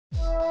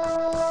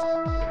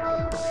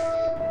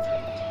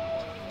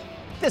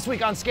This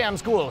week on Scam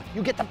School,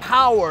 you get the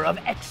power of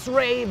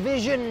X-ray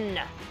vision.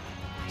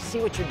 See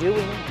what you're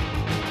doing?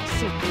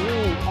 See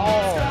through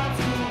all.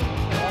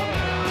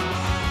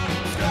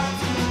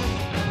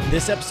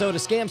 This episode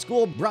of Scam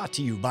School brought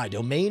to you by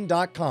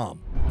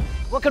Domain.com.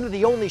 Welcome to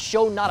the only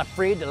show not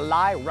afraid to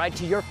lie right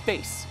to your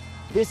face.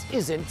 This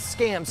isn't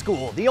Scam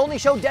School, the only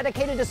show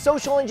dedicated to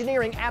social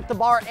engineering at the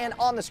bar and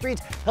on the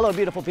streets. Hello,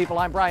 beautiful people.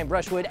 I'm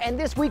Brushwood, and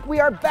this week we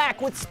are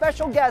back with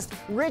special guest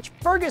Rich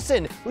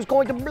Ferguson, who's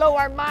going to blow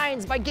our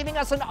minds by giving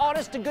us an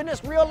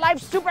honest-to-goodness real-life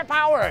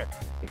superpower.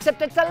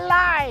 Except it's a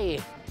lie.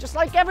 Just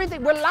like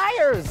everything, we're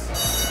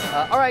liars.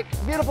 All right,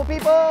 beautiful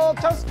people,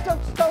 toast,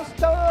 toast, toast,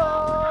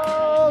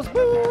 toast.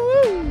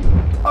 Woo!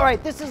 All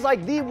right, this is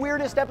like the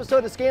weirdest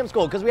episode of Scam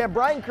School because we have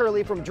Brian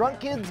Curley from Drunk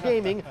Kids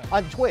Gaming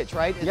on Twitch,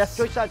 right? It's yes.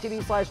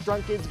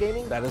 Twitch.tv/Drunk Kids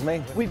Gaming. That is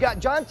me. We've got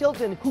Jon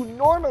Tilton, who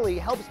normally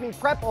helps me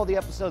prep all the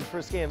episodes for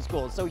Scam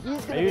School, so he's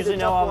going to be I usually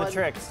the know tough all one. the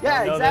tricks.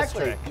 Yeah, know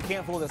exactly. This trick. You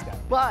can't fool this guy.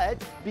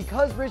 But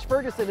because Rich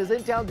Ferguson is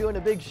in town doing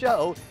a big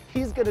show,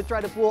 he's going to try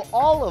to fool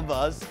all of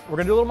us. We're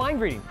gonna do a little mind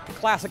reading.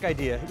 Classic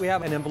idea. We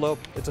have an envelope.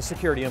 It's a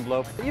security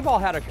envelope. You've all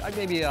had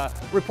maybe a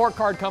report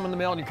card come in the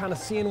mail and you're kind of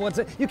seeing what's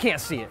in. You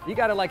can't see it. You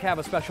gotta like have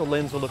a special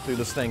lens to look through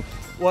this thing.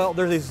 Well,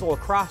 there's these little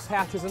cross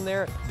hatches in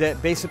there that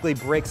basically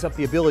breaks up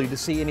the ability to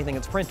see anything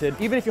that's printed.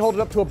 Even if you hold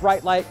it up to a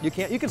bright light, you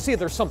can see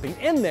there's something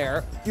in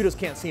there, you just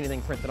can't see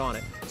anything printed on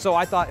it. So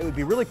I thought it would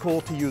be really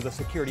cool to use a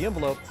security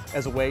envelope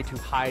as a way to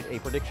hide a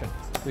prediction.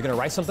 You're gonna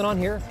write something on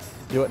here,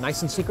 do it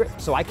nice and secret,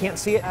 so I can't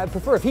see it. I'd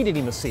prefer if he didn't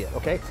even see it,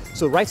 okay?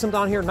 So write something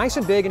on here, nice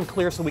and big and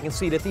clear so we can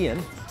see it at the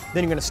end.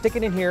 Then you're gonna stick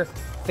it in here,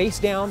 face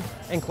down,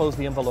 and close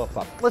the envelope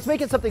up. Let's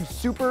make it something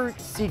super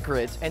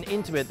secret and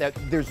intimate that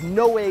there's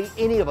no way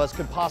any of us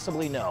could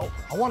possibly know.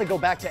 I want to go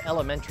back to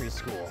elementary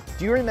school.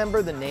 Do you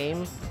remember the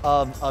name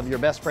of your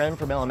best friend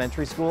from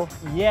elementary school?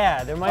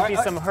 Yeah, there might be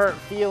some hurt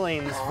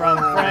feelings from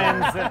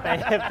friends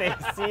if they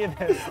see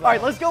this. All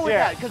right, let's go with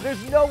that, because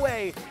there's no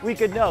way we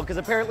could know, because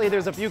apparently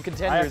there's a few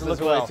contenders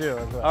as well. Too.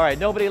 All right,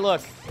 nobody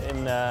look.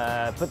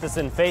 And put this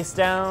in face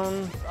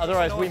down.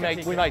 Otherwise, we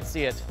might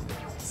see it.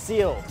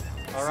 Sealed.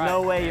 All There's right.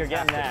 no way you're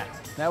getting that.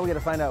 Now we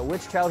gotta find out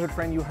which childhood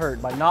friend you hurt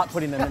by not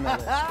putting them in that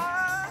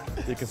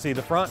list. You can see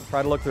the front,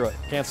 try to look through it.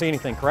 Can't see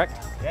anything,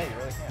 correct? Yeah, you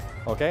really can.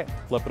 Okay,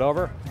 flip it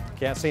over.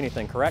 Can't see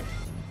anything, correct?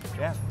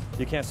 Yeah.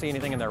 You can't see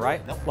anything in there,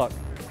 right? Nope. Look,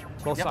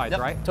 both sides,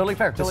 right? Totally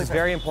fair, This is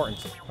very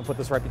important. I'll put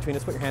this right between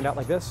us. Put your hand out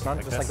like this.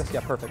 Just like this. Yeah,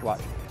 perfect. Watch.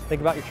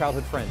 Think about your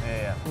childhood friend.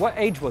 Yeah. What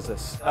age was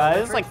this?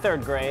 This is like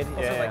third grade.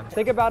 Yeah.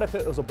 Think about if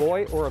it was a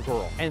boy or a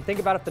girl, and think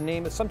about if the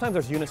name is. Sometimes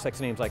there's unisex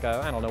names like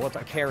I don't know what's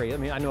a Carrie. I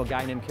mean, I know a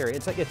guy named Carrie.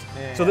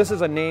 So this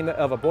is a name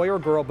of a boy or a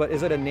girl, but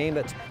is it a name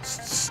that's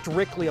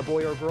strictly a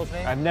boy or a girl's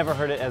name? I've never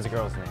heard it as a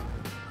girl's name.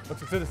 So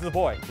this is a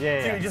boy.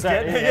 Yeah. So you just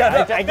Sorry, did?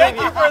 Yeah, Yeah, I gave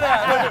you for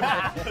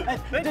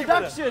that.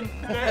 Deduction.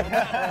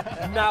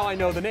 Now I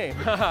know the name.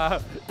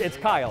 It's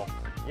Kyle.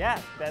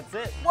 Yeah, that's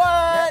it.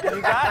 What? You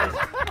got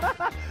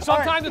it.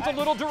 Sometimes it's a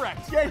little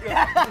direct. Is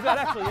that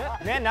actually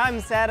it? Man, now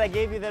I'm sad I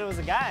gave you that it was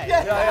a guy.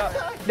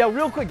 Yeah. Now,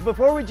 real quick,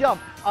 before we jump,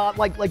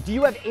 do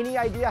you have any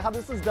idea how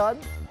this is done?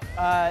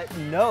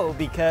 No,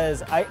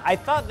 because I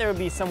thought there would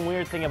be some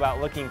weird thing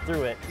about looking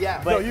through it.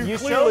 Yeah. But No, you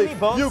showed me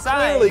both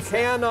sides. clearly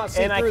cannot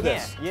see and I through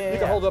can't. this. Yeah, you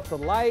can hold up the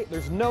light.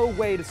 There's no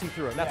way to see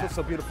through it. That's what's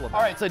so beautiful about it.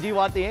 All right, so do you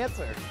want the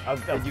answer? Of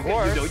You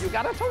course. know you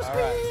gotta toast All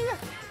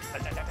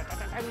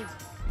me.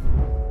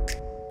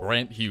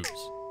 Brandt Hughes,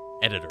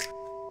 editor.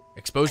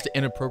 Exposed to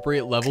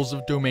inappropriate levels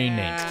of domain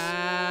names.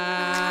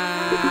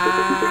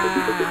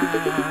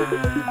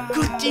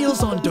 Good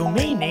deals on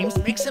domain names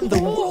makes him the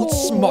world's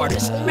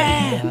smartest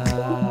man.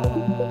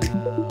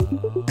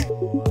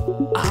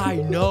 I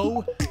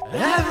know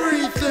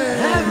everything.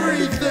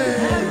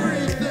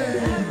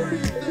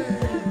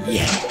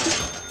 Yeah.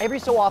 Every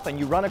so often,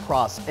 you run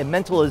across a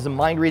mentalism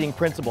mind reading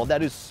principle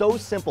that is so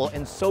simple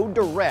and so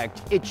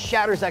direct, it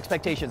shatters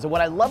expectations. And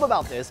what I love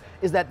about this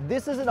is that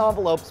this is an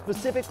envelope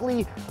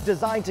specifically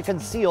designed to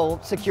conceal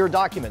secure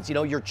documents, you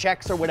know, your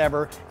checks or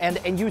whatever,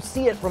 and you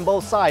see it from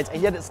both sides,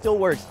 and yet it still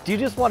works. Do you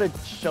just want to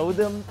show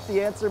them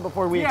the answer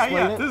before we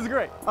explain it? This is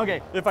great. Okay.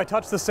 If I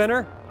touch the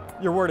center,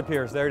 your word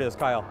appears. There it is,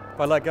 Kyle.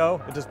 If I let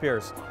go, it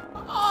disappears.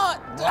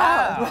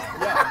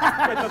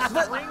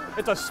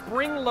 It's a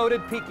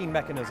spring-loaded peaking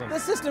mechanism. The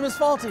system is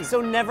faulty. So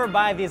never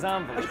buy these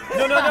envelopes.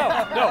 No.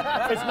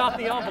 It's not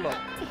the envelope.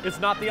 It's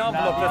not the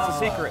envelope. That's the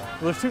secret.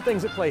 Well, there's two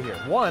things at play here.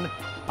 One,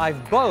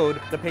 I've bowed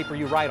the paper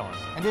you write on.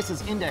 And this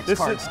is index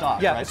card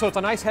stock, Yeah, right? so it's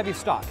a nice heavy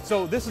stock.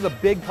 So this is a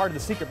big part of the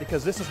secret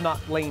because this is not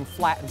laying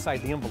flat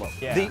inside the envelope.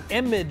 Yeah. The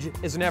image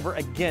is never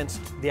against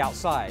the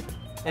outside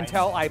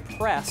until I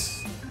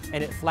press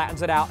and it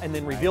flattens it out and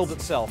then reveals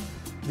itself.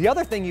 The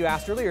other thing you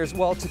asked earlier is,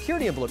 well, it's a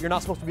security envelope. You're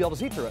not supposed to be able to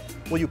see through it.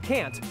 Well, you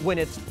can't when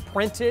it's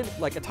printed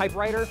like a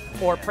typewriter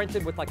or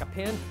printed with like a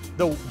pen.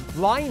 The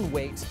line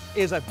weight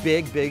is a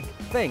big, big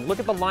thing. Look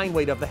at the line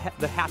weight of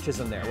the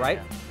hatches in there, right?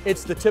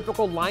 It's the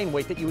typical line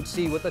weight that you would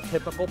see with a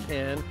typical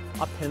pen,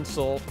 a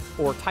pencil,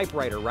 or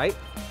typewriter, right?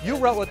 You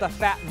wrote with a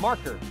fat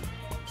marker.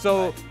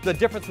 So the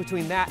difference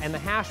between that and the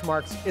hash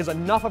marks is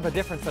enough of a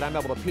difference that I'm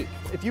able to peek.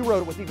 If you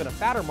wrote it with even a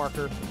fatter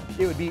marker,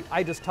 it would be,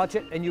 I just touch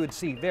it and you would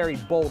see very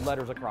bold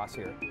letters across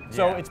here.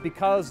 So it's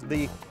because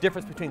the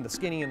difference between the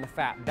skinny and the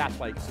fat, that's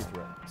why you can see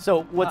through it.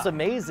 So what's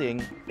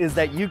amazing is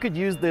that you could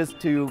use this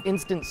to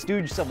instant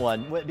stooge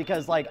someone,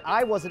 because like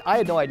I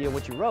had no idea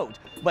what you wrote,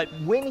 but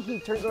when he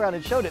turns around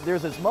and showed it,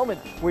 there's this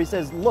moment where he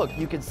says, look,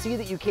 you can see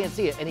that you can't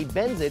see it, and he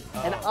bends it,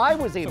 and I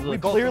was able to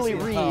clearly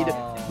read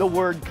the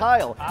word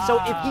Kyle. So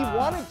if he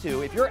wanted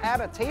to, if you're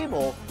at a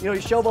table, you know,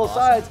 you show both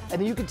sides,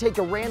 and then you can take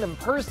a random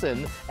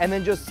person and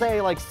then just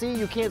say like, see,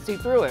 you can't see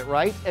through it,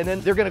 right? And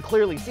then they're gonna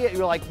clearly see it.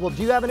 You're like, well,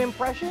 do you have an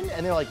impression?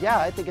 And they're like, yeah,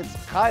 I think it's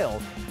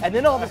Kyle. And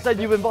then all of a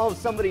sudden you've involved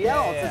somebody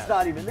else that's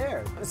not even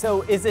there.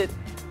 So is it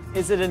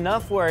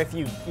enough where if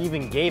you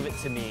even gave it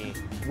to me,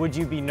 would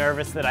you be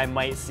nervous that I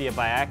might see it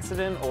by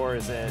accident, or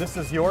is it? This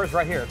is yours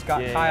right here. It's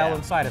got Kyle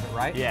inside of it,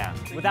 right? Yeah.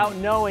 Without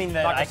knowing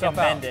that I can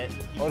bend it.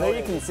 Well, there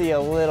you can see a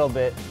little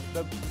bit.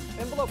 The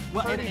envelope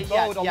pretty yeah,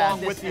 bowed yeah,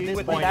 along with the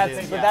but But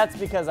that's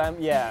because I'm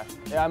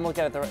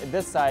looking at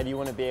this side. You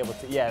wouldn't be able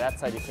to. Yeah, that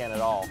side you can't at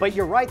all. But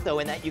you're right though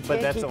in that you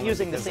can't keep only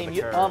using the because same of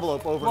the curve.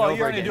 envelope over Well, and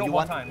you're over only again. doing You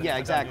one want, time. yeah,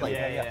 exactly.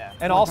 Yeah.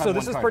 And also,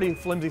 this is pretty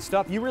flimsy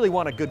stuff. You really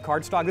want a good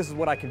cardstock. This is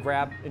what I can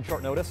grab in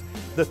short notice.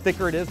 The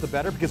thicker it is, the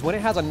better, because when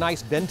it has a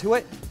nice bend to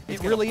it,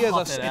 it really is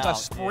it's a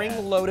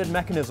spring-loaded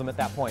mechanism at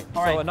that point.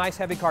 So a nice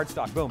heavy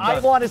cardstock. Boom. I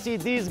want to see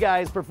these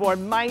guys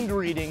perform mind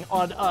reading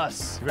on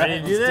us.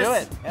 Ready to do this?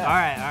 Let's do it. Yeah.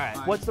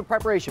 All right. What's the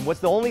preparation? What's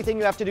the only thing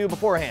you have to do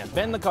beforehand?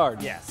 Bend the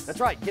card. Yes.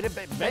 That's right. Get it.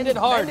 Bend it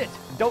hard. Bend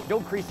it.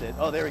 Don't crease it.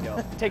 Oh, there we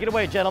go. Take it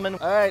away, gentlemen.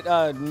 All right,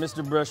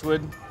 Mr.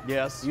 Brushwood.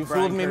 Yes. You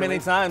Brian fooled me many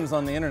Curley. times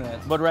on the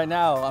internet, but right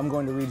now I'm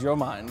going to read your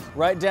mind.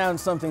 Write down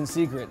something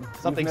secret.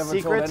 Something you've never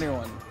secret? told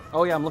anyone.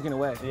 Oh yeah, I'm looking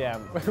away. Yeah,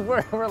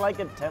 we're like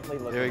intently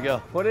looking. There we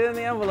go. Put it in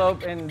the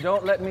envelope and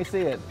don't let me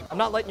see it. I'm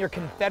not letting your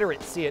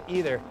Confederates see it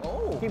either.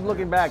 Oh. Keep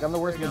looking back. I'm the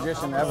worst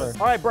magician ever.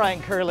 All right,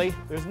 Brian Curley.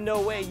 There's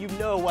no way you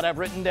know what I've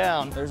written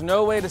down. There's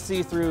no way to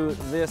see through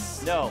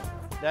this. No.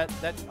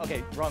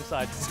 Okay, wrong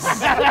side.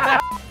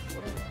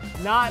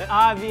 Not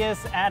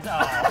obvious at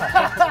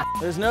all.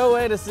 There's no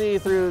way to see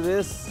through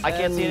this. I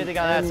can't see anything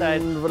on that side.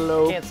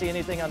 Envelope, I can't see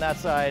anything on that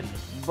side.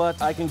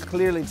 but I can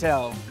clearly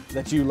tell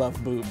that you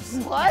love boobs.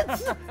 What?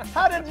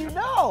 How did you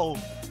know?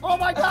 Oh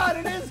my God,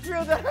 it is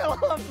true that I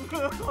love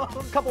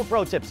boobs. Couple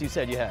pro tips you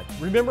said you had.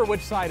 Remember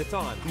which side it's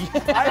on.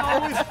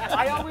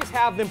 I always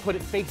have them put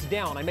it face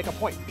down. I make a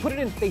point. Put it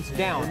in face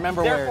down.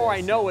 Remember where it Therefore, I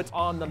is. know it's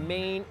on the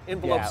main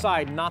envelope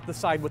side, not the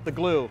side with the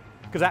glue,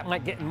 because that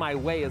might get in my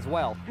way as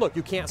well. Look,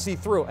 you can't see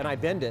through, and I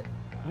bend it.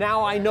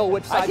 Now I know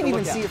which side I can to even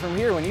look at. see it from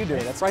here when you do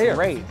it. That's right here.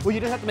 Great. Well, you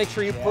just have to make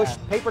sure you push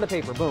paper to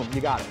paper. Boom, you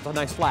got it. It's a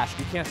nice flash.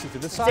 You can't see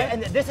through this side.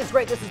 And this is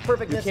great. This is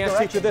perfect. You can't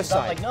see through this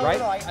side, no, right?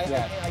 No, I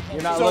can't.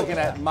 You're not see. looking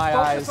at my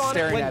eyes Focus on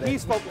staring it when at it.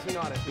 he's focusing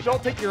on it.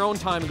 Don't take your own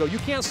time and go, you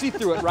can't see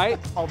through it, right?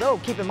 Although,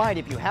 keep in mind,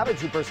 if you have a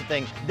two-person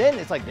thing, then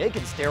it's like they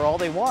can stare all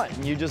they want.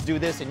 And you just do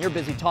this and you're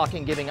busy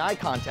talking, giving eye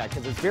contact,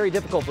 because it's very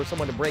difficult for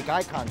someone to break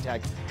eye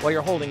contact while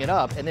you're holding it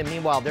up. And then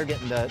meanwhile, they're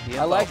getting the info.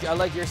 I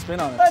like your spin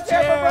on it. Let's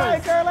hear it for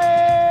Brian Curley!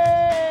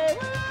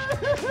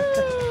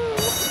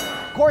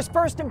 Of course,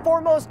 first and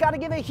foremost, gotta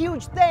give a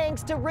huge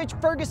thanks to Rich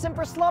Ferguson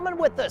for slumming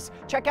with us.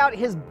 Check out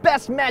his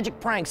best magic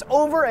pranks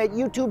over at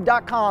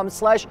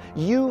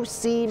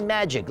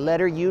youtube.com/UCMagic.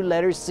 Letter U,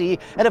 letter C.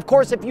 And of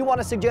course, if you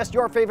want to suggest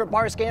your favorite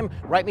bar scam,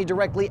 write me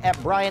directly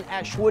at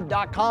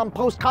brian@schwood.com.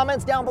 Post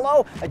comments down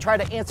below. I try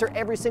to answer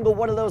every single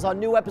one of those on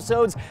new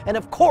episodes. And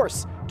of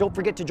course, don't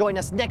forget to join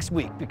us next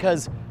week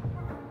because,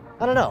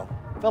 I don't know,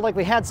 felt like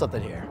we had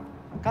something here.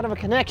 Kind of a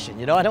connection,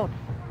 you know? I don't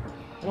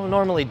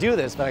normally do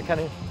this, but I kind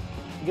of,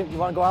 you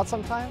want to go out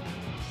sometime?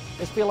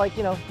 Just feel like,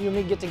 you know, you and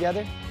me get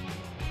together.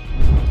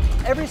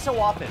 Every so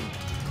often,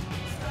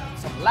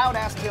 some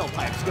loud-ass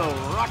tailpipes go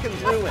rocking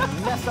through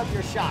and mess up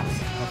your shots.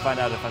 I'll find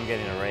out if I'm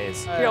getting a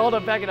raise. Here, hold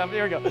on, back it up.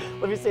 Here we go.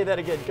 Let me say that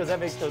again, because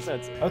that makes no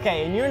sense.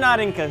 Okay, and you're not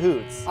in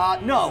cahoots.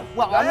 No.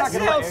 Well, I'm not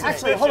going to. sounds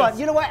Actually, hold on.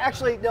 You know what?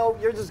 Actually, no,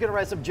 you're just going to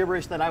write some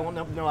gibberish that I won't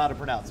know how to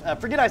pronounce.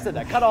 Forget I said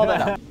that. Cut all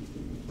that out.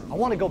 I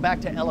want to go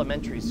back to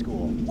elementary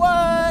school.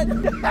 What?